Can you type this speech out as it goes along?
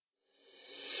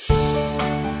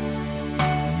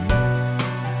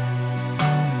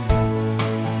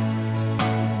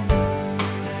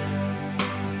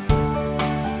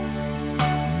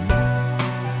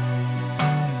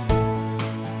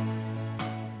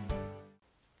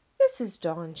This is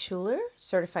Dawn Schuler,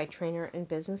 Certified Trainer and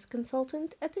Business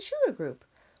Consultant at the Schuler Group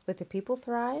with the People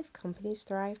Thrive, Companies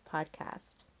Thrive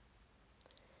podcast.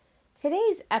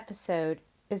 Today's episode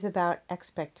is about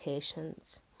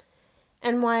expectations.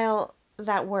 And while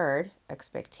that word,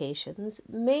 expectations,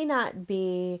 may not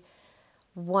be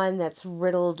one that's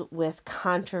riddled with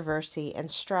controversy and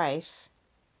strife,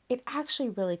 it actually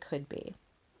really could be.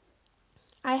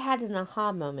 I had an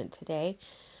aha moment today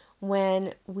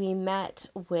when we met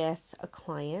with a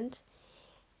client,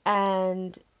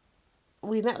 and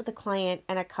we met with the client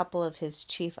and a couple of his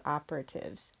chief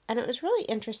operatives. And it was really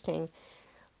interesting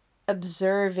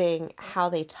observing how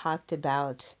they talked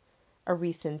about a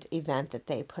recent event that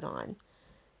they put on.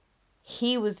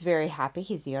 He was very happy.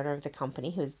 He's the owner of the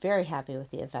company. He was very happy with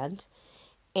the event.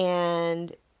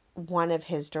 And one of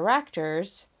his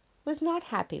directors was not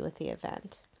happy with the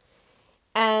event.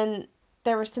 And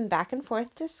there was some back and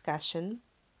forth discussion.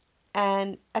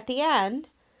 And at the end,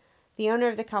 the owner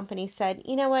of the company said,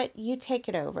 "You know what? You take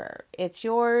it over. It's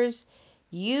yours.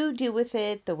 You do with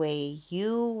it the way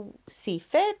you see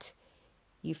fit.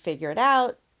 You figure it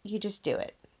out. You just do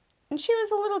it." And she was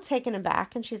a little taken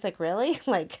aback, and she's like, "Really?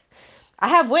 Like, I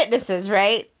have witnesses,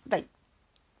 right? Like,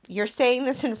 you're saying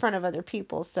this in front of other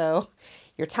people, so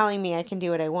you're telling me I can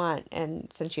do what I want.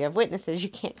 And since you have witnesses, you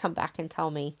can't come back and tell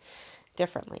me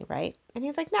differently, right?" And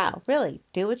he's like, "No, really,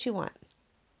 do what you want."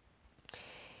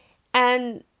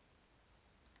 And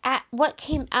what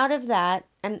came out of that,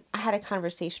 and I had a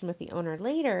conversation with the owner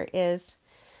later, is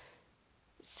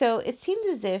so it seems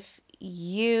as if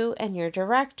you and your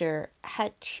director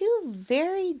had two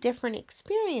very different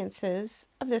experiences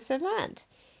of this event.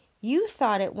 You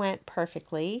thought it went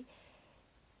perfectly.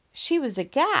 She was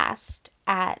aghast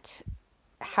at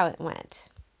how it went.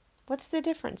 What's the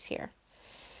difference here?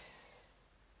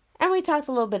 And we talked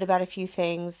a little bit about a few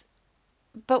things,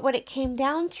 but what it came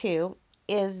down to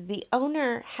is the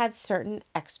owner had certain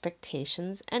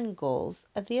expectations and goals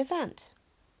of the event.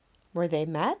 Were they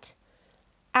met?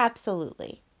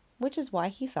 Absolutely, which is why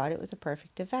he thought it was a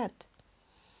perfect event.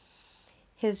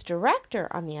 His director,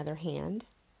 on the other hand,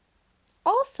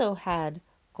 also had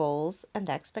goals and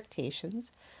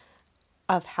expectations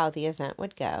of how the event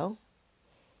would go,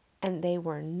 and they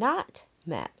were not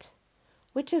met,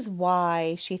 which is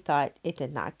why she thought it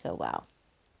did not go well.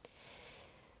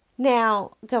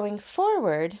 Now, going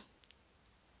forward,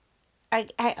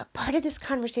 part of this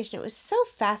conversation, it was so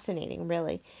fascinating,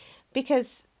 really,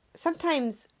 because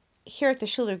sometimes here at the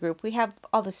Schuler Group, we have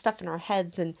all this stuff in our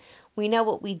heads and we know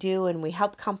what we do and we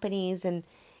help companies, and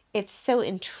it's so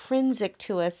intrinsic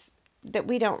to us that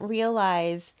we don't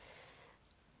realize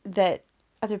that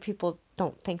other people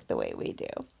don't think the way we do.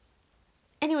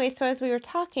 Anyway, so as we were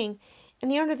talking, and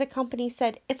the owner of the company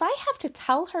said, "If I have to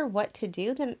tell her what to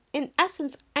do, then in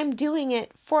essence, I'm doing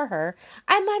it for her.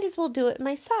 I might as well do it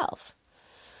myself."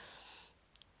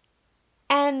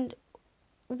 And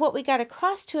what we got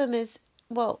across to him is,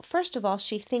 well, first of all,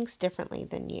 she thinks differently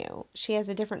than you. She has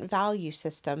a different value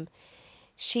system.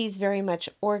 She's very much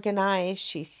organized.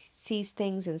 She sees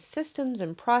things in systems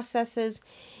and processes.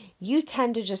 You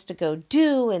tend to just to go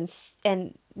do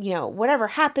and whatever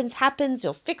happens.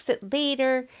 You'll fix it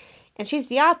later. And she's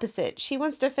the opposite. She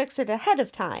wants to fix it ahead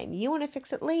of time. You want to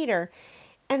fix it later.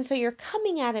 And so you're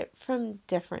coming at it from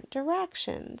different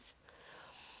directions.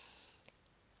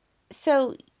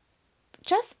 So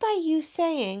just by you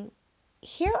saying,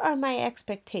 "Here are my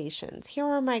expectations, here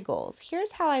are my goals,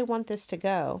 here's how I want this to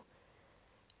go,"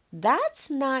 that's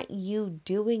not you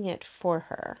doing it for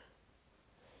her.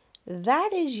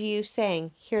 That is you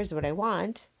saying, "Here's what I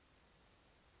want,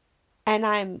 and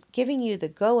I'm giving you the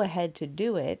go-ahead to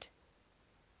do it."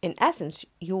 In essence,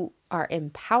 you are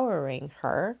empowering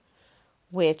her,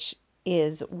 which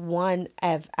is one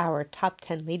of our top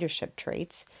 10 leadership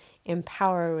traits,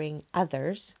 empowering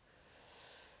others.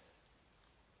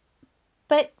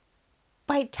 But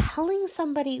by telling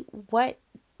somebody what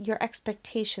your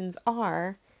expectations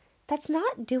are, that's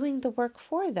not doing the work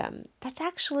for them. That's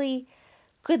actually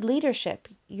good leadership.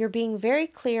 You're being very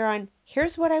clear on,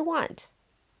 "Here's what I want.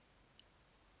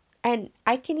 And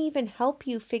I can even help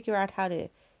you figure out how to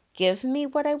give me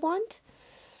what I want.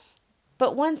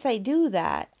 But once I do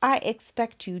that, I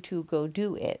expect you to go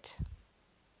do it."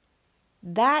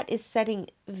 That is setting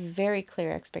very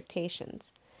clear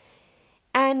expectations.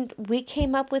 And we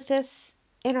came up with this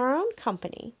in our own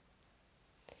company.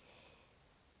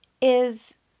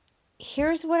 Is,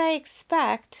 here's what I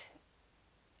expect,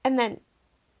 and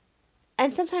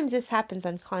sometimes this happens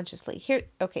unconsciously.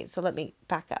 Okay, so let me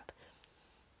back up.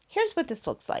 Here's what this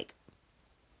looks like.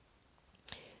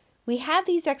 We have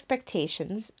these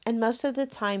expectations, and most of the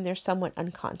time they're somewhat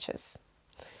unconscious.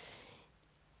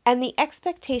 and the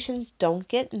expectations don't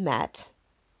get met,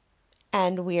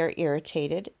 and we are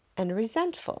irritated and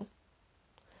resentful.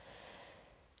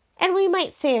 And we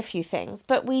might say a few things,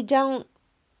 but we don't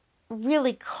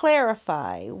really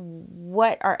clarify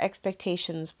what our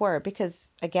expectations were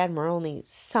because, again, we're only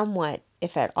somewhat,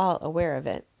 if at all, aware of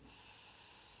it.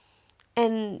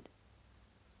 And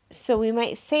so we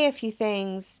might say a few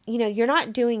things, you're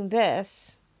not doing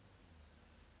this,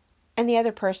 and the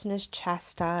other person is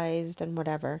chastised and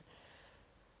whatever.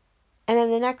 And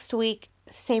then the next week,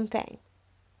 same thing.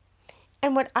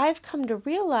 And what I've come to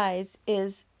realize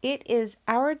is it is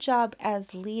our job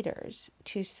as leaders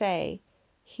to say,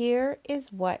 here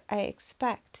is what I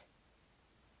expect.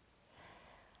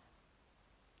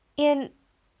 In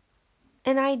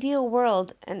an ideal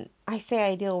world, and I say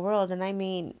ideal world, and I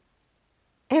mean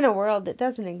in a world that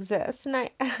doesn't exist, and I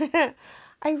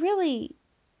I really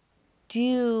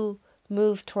do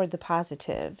move toward the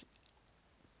positive.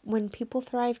 When people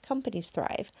thrive, companies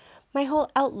thrive. My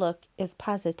whole outlook is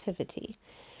positivity.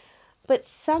 But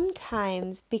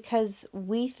sometimes, because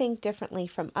we think differently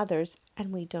from others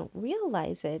and we don't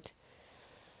realize it,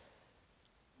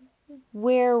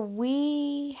 where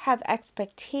we have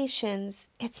expectations,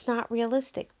 it's not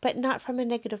realistic, but not from a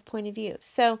negative point of view.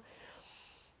 So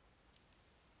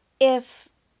if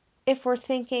we're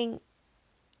thinking,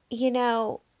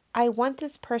 I want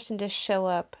this person to show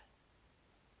up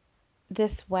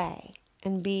this way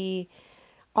and be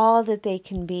all that they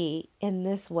can be in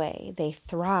this way, they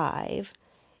thrive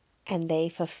and they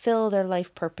fulfill their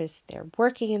life purpose, they're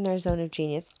working in their zone of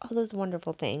genius, all those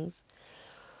wonderful things.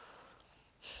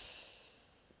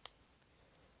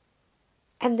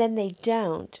 And then they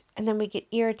don't, and then we get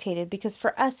irritated because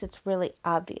for us it's really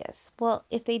obvious. Well,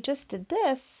 if they just did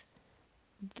this,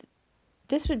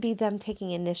 this would be them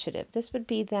taking initiative. This would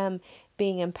be them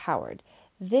being empowered.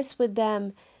 This would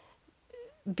them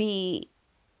be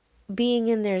being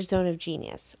in their zone of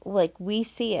genius. Like we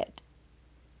see it.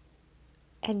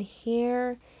 And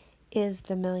here is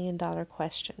the $1,000,000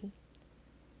 question.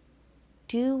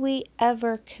 Do we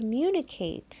ever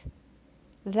communicate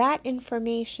that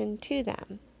information to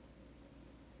them?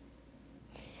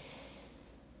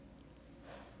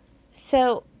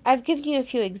 So I've given you a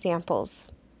few examples,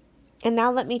 and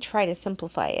now let me try to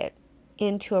simplify it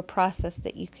into a process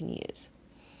that you can use.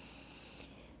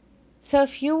 So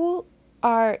if you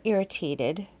are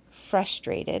irritated,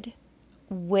 frustrated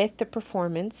with the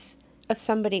performance of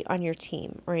somebody on your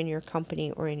team or in your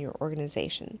company or in your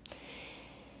organization,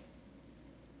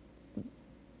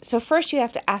 so first you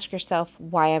have to ask yourself,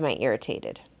 why am I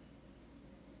irritated?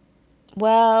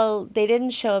 Well, they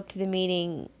didn't show up to the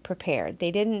meeting prepared.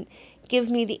 They didn't give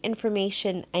me the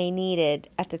information I needed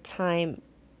at the time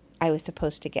I was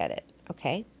supposed to get it.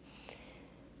 Okay?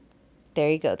 There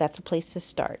you go. That's a place to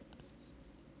start.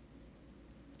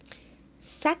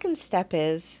 Second step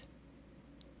is,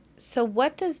 so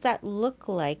what does that look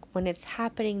like when it's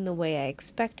happening the way I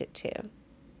expect it to?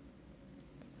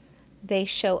 They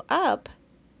show up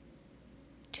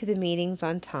to the meetings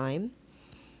on time.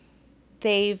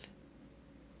 They've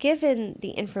given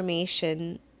the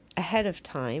information ahead of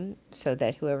time so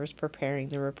that whoever's preparing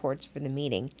the reports for the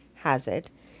meeting has it.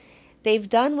 They've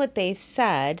done what they've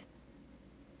said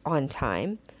on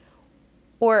time,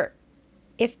 or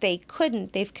if they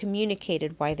couldn't, they've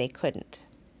communicated why they couldn't.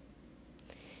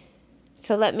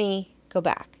 So let me go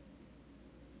back.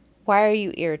 Why are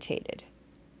you irritated?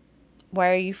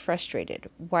 Why are you frustrated?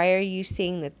 Why are you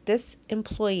seeing that this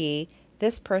employee,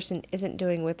 this person isn't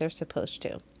doing what they're supposed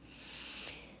to?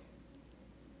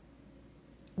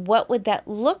 What would that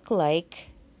look like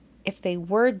if they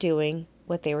were doing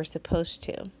what they were supposed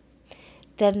to?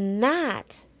 Then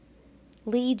that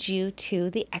leads you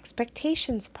to the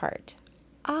expectations part.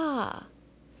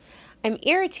 I'm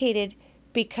irritated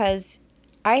because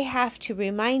I have to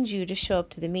remind you to show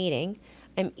up to the meeting.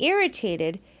 I'm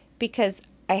irritated because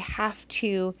I have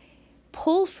to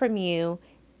pull from you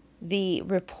the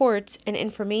reports and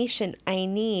information I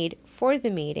need for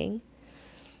the meeting.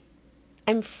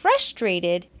 I'm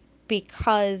frustrated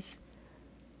because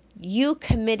you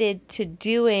committed to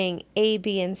doing A,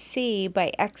 B, and C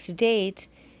by X date,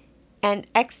 and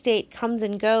X date comes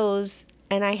and goes,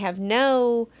 and I have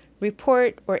no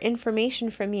report or information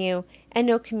from you and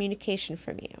no communication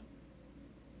from you.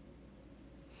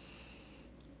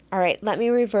 All right, let me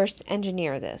reverse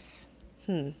engineer this.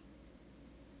 If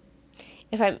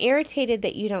I'm irritated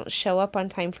that you don't show up on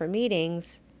time for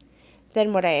meetings,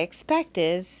 then what I expect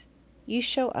is you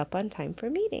show up on time for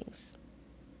meetings.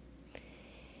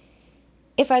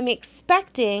 If I'm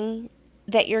expecting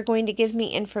that you're going to give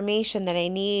me information that I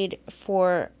need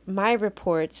for my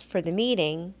reports for the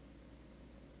meeting,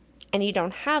 and you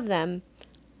don't have them,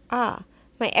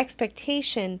 my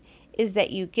expectation is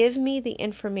that you give me the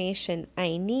information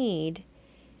I need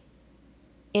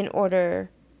in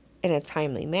a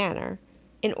timely manner,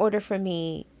 in order for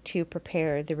me to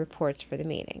prepare the reports for the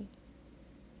meeting.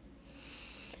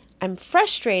 I'm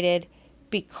frustrated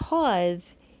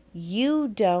because you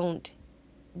don't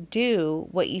do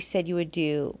what you said you would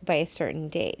do by a certain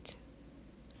date.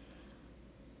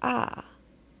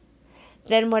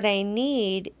 Then what I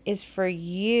need is for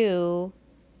you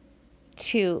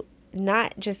to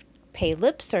not just pay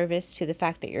lip service to the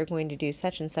fact that you're going to do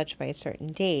such and such by a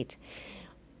certain date,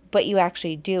 but you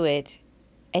actually do it,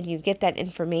 and you get that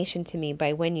information to me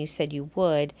by when you said you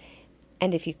would,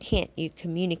 and if you can't, you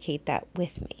communicate that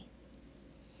with me.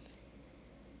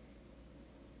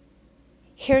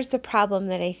 Here's the problem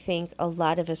that I think a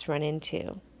lot of us run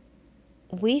into.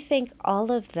 We think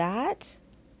all of that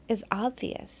is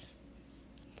obvious.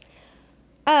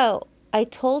 Oh, I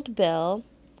told Bill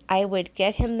I would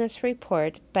get him this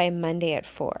report by Monday at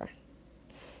 4.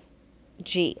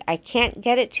 Gee, I can't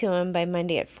get it to him by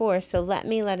Monday at 4, so let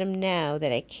him know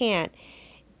that I can't,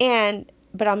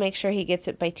 but I'll make sure he gets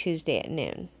it by Tuesday at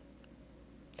noon.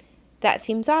 That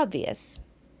seems obvious.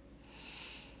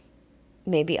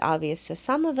 Maybe obvious to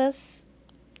some of us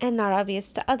and not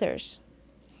obvious to others.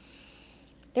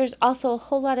 There's also a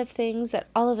whole lot of things that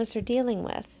all of us are dealing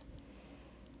with.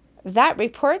 That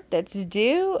report that's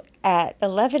due at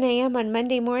 11 a.m. on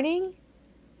Monday morning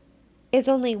is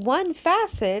only one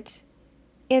facet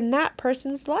in that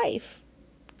person's life,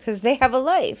 because they have a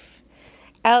life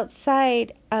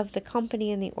outside of the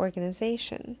company and the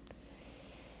organization.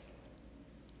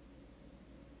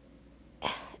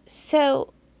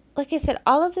 So, like I said,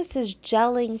 all of this is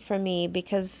gelling for me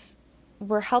because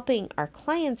we're helping our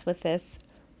clients with this.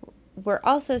 We're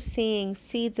also seeing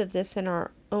seeds of this in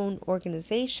our own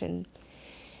organization.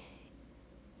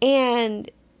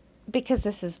 And because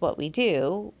this is what we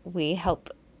do, we help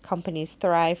companies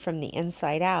thrive from the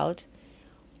inside out.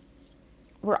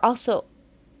 We're also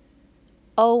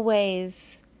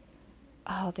always,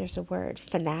 there's a word,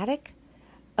 fanatic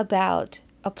about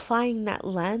applying that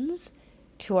lens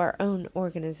to our own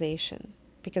organization,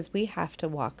 because we have to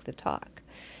walk the talk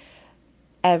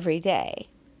every day.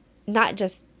 Not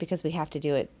just because we have to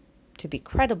do it to be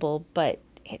credible, but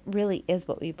it really is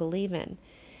what we believe in.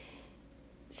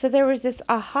 So there was this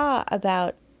aha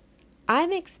about,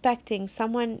 I'm expecting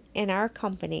someone in our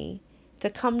company to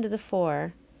come to the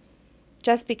fore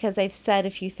just because I've said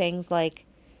a few things like,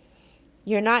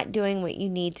 you're not doing what you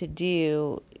need to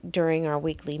do during our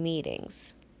weekly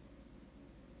meetings.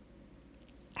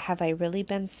 Have I really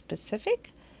been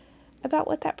specific about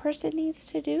what that person needs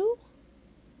to do?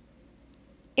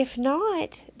 If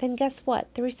not, then guess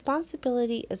what? The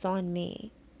responsibility is on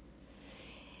me.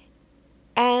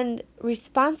 And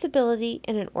responsibility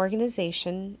in an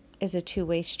organization is a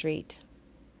two-way street.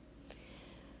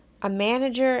 A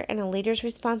manager and a leader's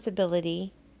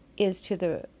responsibility is to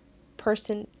the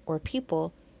person or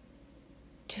people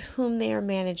to whom they are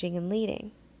managing and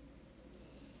leading.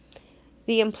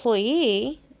 The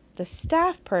employee, the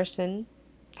staff person,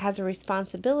 has a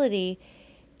responsibility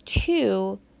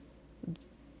to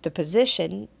the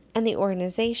position and the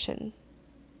organization.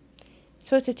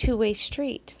 So it's a two-way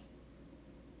street.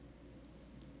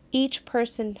 Each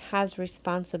person has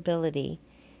responsibility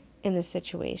in the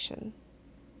situation.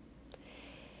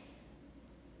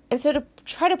 And so to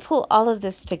try to pull all of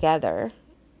this together,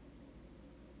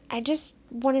 I just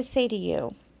want to say to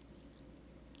you,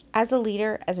 as a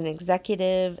leader, as an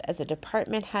executive, as a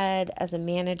department head, as a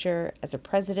manager, as a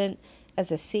president,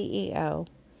 as a CEO,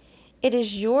 it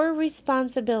is your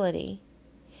responsibility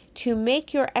to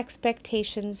make your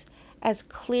expectations as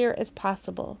clear as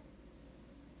possible.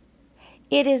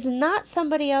 It is not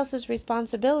somebody else's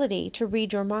responsibility to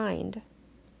read your mind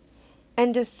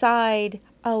and decide,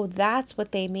 oh, that's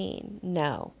what they mean.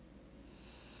 No.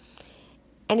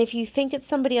 And if you think it's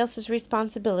somebody else's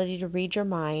responsibility to read your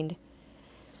mind,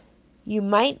 you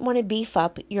might want to beef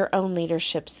up your own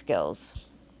leadership skills,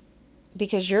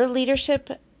 because your leadership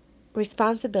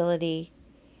responsibility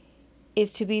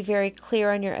is to be very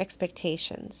clear on your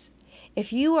expectations.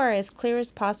 If you are as clear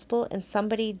as possible and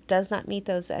somebody does not meet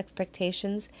those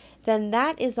expectations, then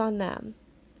that is on them.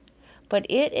 But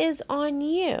it is on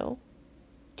you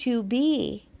to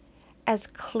be as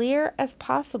clear as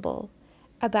possible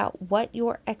about what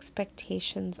your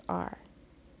expectations are.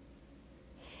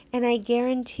 And I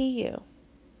guarantee you,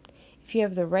 if you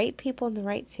have the right people in the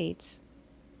right seats,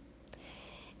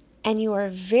 and you are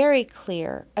very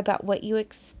clear about what you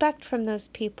expect from those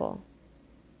people,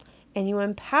 and you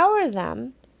empower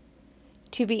them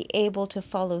to be able to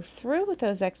follow through with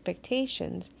those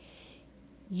expectations,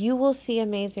 you will see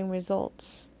amazing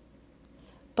results.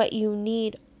 But you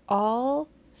need all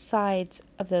sides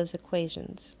of those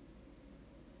equations.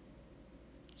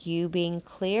 You being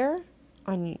clear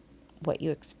on what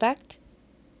you expect,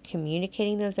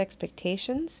 communicating those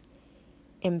expectations,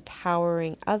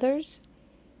 empowering others,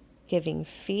 giving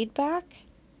feedback,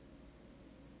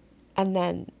 and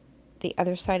then the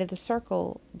other side of the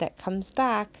circle that comes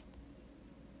back,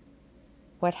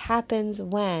 what happens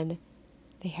when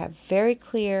they have very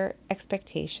clear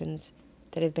expectations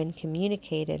that have been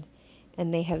communicated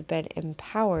and they have been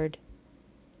empowered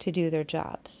to do their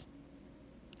jobs.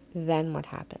 Then what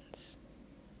happens?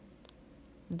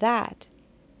 That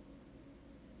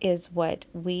is what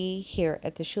we here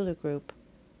at the Schuler Group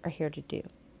are here to do.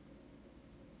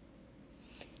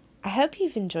 I hope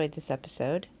you've enjoyed this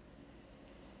episode.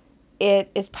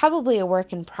 It is probably a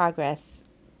work in progress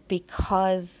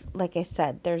because, like I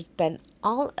said, there's been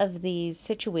all of these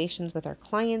situations with our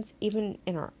clients, even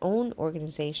in our own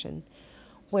organization,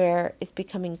 where it's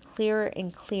becoming clearer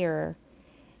and clearer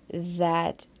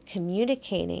that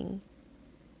communicating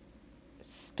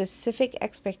specific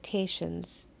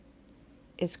expectations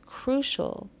is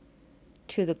crucial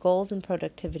to the goals and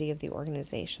productivity of the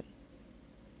organization.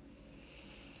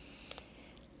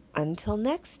 Until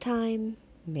next time,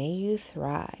 may you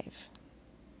thrive.